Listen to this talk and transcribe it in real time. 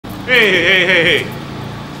Hey.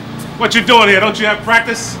 What you doing here? Don't you have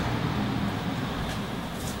practice?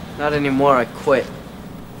 Not anymore, I quit.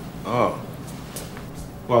 Oh.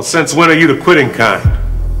 Well, since when are you the quitting kind?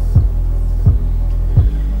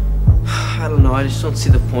 I don't know, I just don't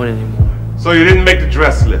see the point anymore. So you didn't make the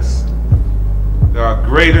dress list. There are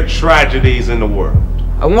greater tragedies in the world.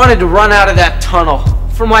 I wanted to run out of that tunnel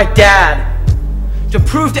for my dad. To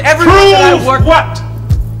prove to everyone that I worked... what?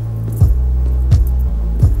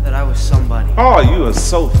 That I was somebody. Oh, you are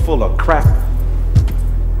so full of crap.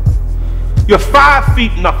 You're 5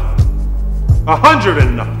 feet nothing. 100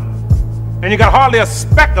 and nothing. And you got hardly a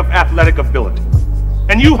speck of athletic ability.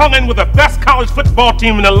 And you hung in with the best college football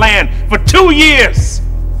team in the land for 2 years.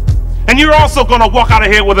 And you're also gonna walk out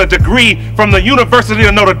of here with a degree from the University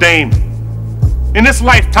of Notre Dame. In this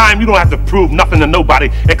lifetime, you don't have to prove nothing to nobody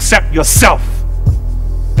except yourself.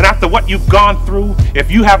 And after what you've gone through, if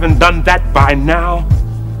you haven't done that by now,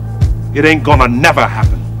 it ain't gonna never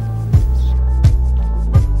happen.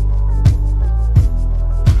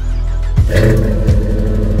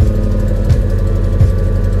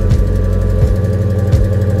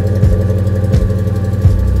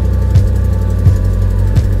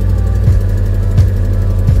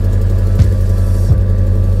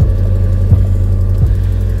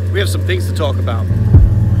 We have some things to talk about.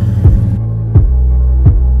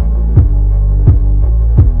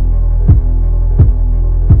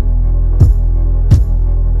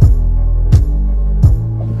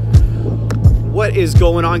 What is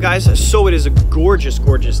going on, guys? So it is a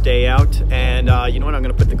gorgeous day out, and you know what, I'm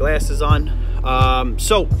gonna put the glasses on.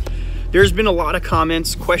 So there's been a lot of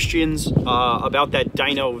comments, questions about that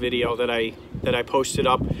dyno video that I posted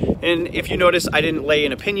up, and if you notice, I didn't lay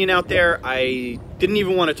an opinion out there. I didn't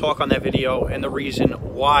even want to talk on that video, and the reason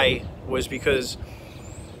why was because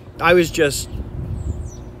I was just,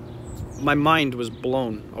 my mind was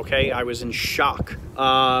blown, okay? I was in shock.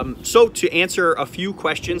 So to answer a few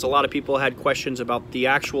questions, a lot of people had questions about the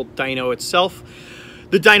actual dyno itself.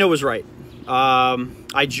 The dyno was right.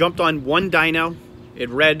 I jumped on one dyno. It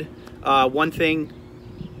read one thing.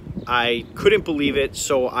 I couldn't believe it,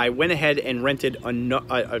 so I went ahead and rented a dyno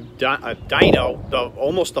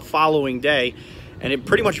almost the following day, and it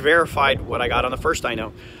pretty much verified what I got on the first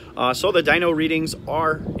dyno. So the dyno readings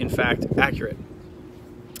are, in fact, accurate.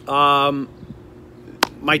 My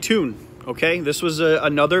tune, okay, this was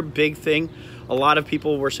another big thing. A lot of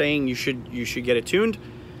people were saying you should get it tuned,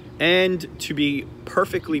 and to be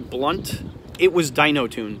perfectly blunt, it was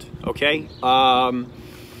dyno tuned, okay.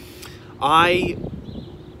 I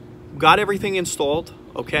got everything installed,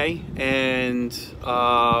 okay, and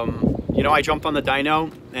you know, I jumped on the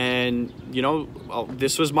dyno, and you know,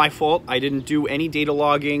 this was my fault. I didn't do any data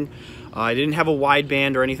logging. I didn't have a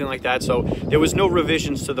wideband or anything like that, so there was no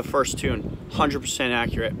revisions to the first tune. 100%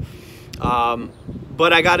 accurate.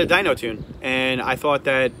 But I got a dyno tune, and I thought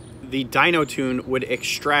that the dyno tune would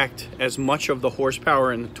extract as much of the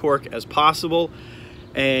horsepower and the torque as possible.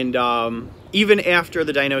 And even after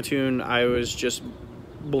the dyno tune, I was just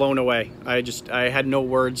blown away. I had no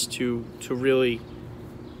words to really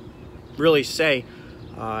say.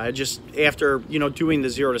 Just after, you know, doing the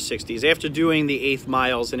 0 to 60s, after doing the 8th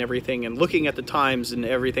miles and everything, and looking at the times and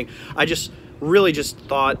everything, I just really just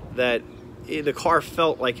thought that the car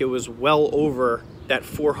felt like it was well over that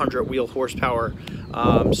 400 wheel horsepower.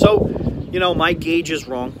 So, you know, my gauge is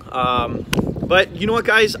wrong. But you know what,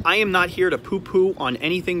 guys? I am not here to poo-poo on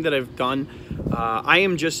anything that I've done. I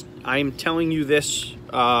am telling you this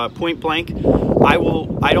point blank.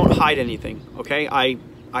 I don't hide anything, okay? I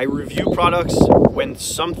review products. When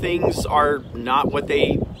some things are not what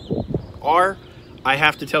they are, I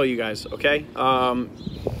have to tell you guys, okay?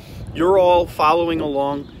 You're all following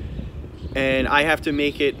along, and I have to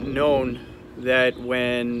make it known that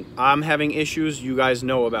when I'm having issues, you guys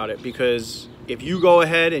know about it, because if you go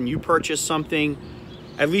ahead and you purchase something,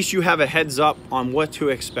 at least you have a heads up on what to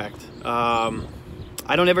expect. I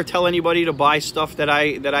don't ever tell anybody to buy stuff that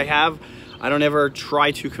I have. I don't ever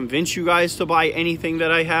try to convince you guys to buy anything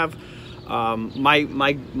that I have.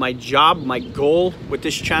 My job, my goal with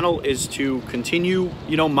this channel is to continue,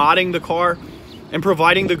 you know, modding the car and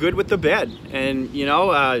providing the good with the bad. And you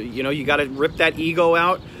know, you got to rip that ego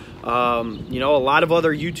out. You know, a lot of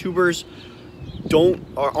other YouTubers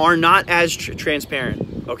are not as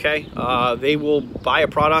transparent. Okay, they will buy a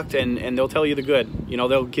product and they'll tell you the good. You know,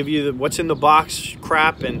 they'll give you what's in the box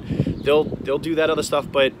crap, and they'll do that other stuff.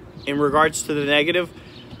 But in regards to the negative,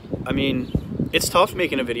 I mean, it's tough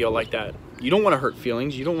making a video like that. You don't want to hurt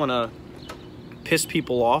feelings. You don't want to piss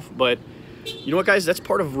people off. But you know what, guys? That's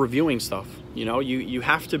part of reviewing stuff. You know, you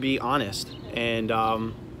have to be honest. And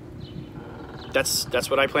that's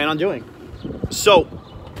what I plan on doing. So,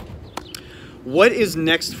 what is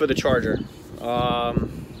next for the Charger?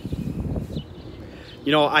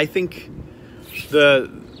 You know, I think the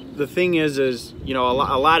thing is you know,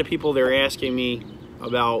 a lot of people, they're asking me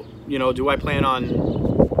about, you know, do I plan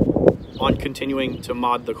on continuing to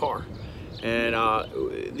mod the car? And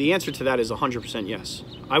the answer to that is 100% yes.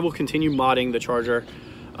 I will continue modding the Charger.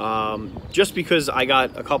 Just because I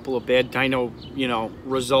got a couple of bad dyno, you know,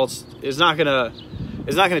 results is not gonna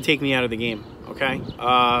take me out of the game. Okay,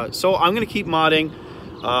 so I'm gonna keep modding.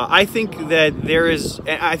 I think that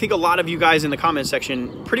I think a lot of you guys in the comment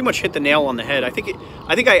section pretty much hit the nail on the head. I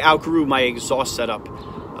think I outgrew my exhaust setup.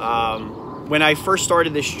 When I first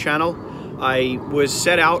started this channel, I was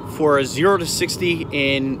set out for a 0 to 60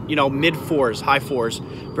 in, you know, mid 4s, high 4s,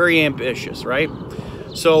 very ambitious, right?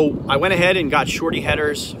 So I went ahead and got shorty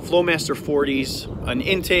headers, flowmaster 40s, an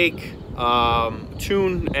intake,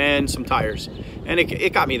 tune, and some tires, and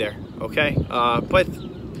it got me there. Okay, but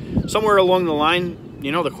somewhere along the line,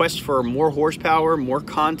 you know, the quest for more horsepower, more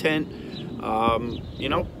content, you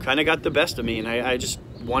know, kind of got the best of me, and I just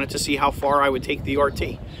wanted to see how far I would take the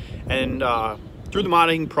RT. And through the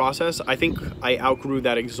modding process, I think I outgrew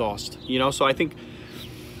that exhaust. You know, so I think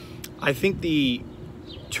the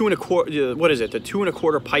 2 1/4, what is it? The 2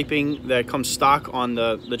 1/4 piping that comes stock on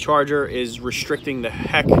the Charger is restricting the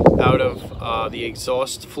heck out of the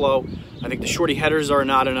exhaust flow. I think the shorty headers are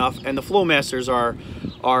not enough, and the flowmasters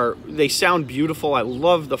they sound beautiful. I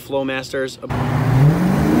love the flowmasters.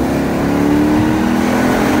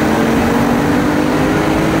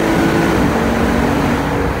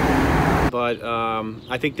 But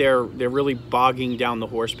I think they're really bogging down the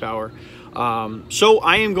horsepower. So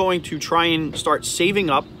I am going to try and start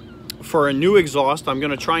saving up for a new exhaust. I'm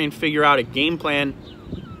going to try and figure out a game plan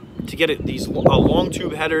to get these long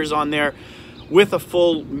tube headers on there with a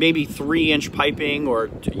full maybe 3-inch piping, or,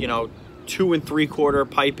 you know, 2 3/4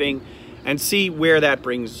 piping, and see where that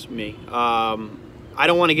brings me. I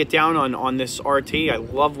don't want to get down on this RT. I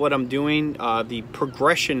love what I'm doing. The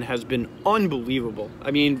progression has been unbelievable.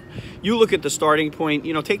 I mean, you look at the starting point,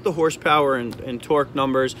 you know, take the horsepower and torque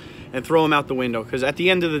numbers and throw them out the window, because at the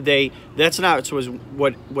end of the day, that's not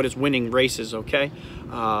what is winning races, okay?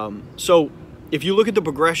 So if you look at the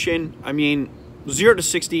progression, I mean, 0 to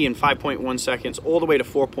 60 in 5.1 seconds, all the way to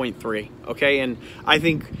 4.3, okay? And I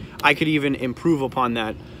think I could even improve upon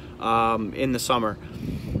that in the summer.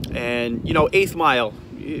 And, you know, 8th mile,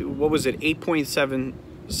 what was it, 8.7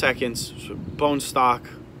 seconds, bone stock,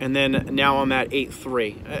 and then now I'm at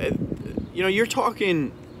 8.3. You know, you're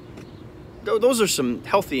talking, those are some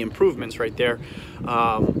healthy improvements right there.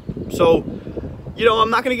 So, you know, I'm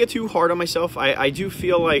not going to get too hard on myself. I do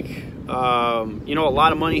feel like, you know, a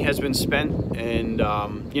lot of money has been spent, and,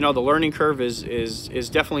 you know, the learning curve is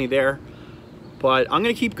definitely there. But I'm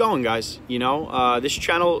going to keep going, guys. You know, this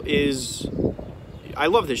channel is... I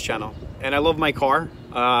love this channel, and I love my car,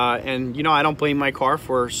 and, you know, I don't blame my car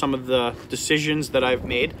for some of the decisions that I've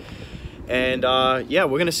made. And yeah,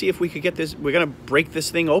 we're gonna see if we could get this, we're gonna break this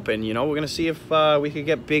thing open, you know, we're gonna see if we could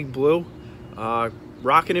get Big Blue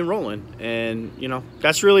rocking and rolling. And, you know,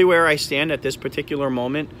 that's really where I stand at this particular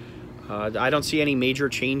moment. I don't see any major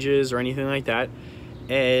changes or anything like that.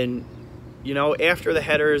 And, you know, after the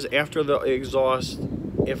headers, after the exhaust,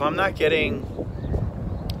 if I'm not getting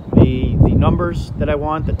the numbers that I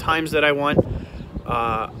want, the times that I want,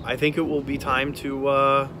 I think it will be time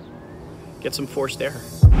to get some forced air.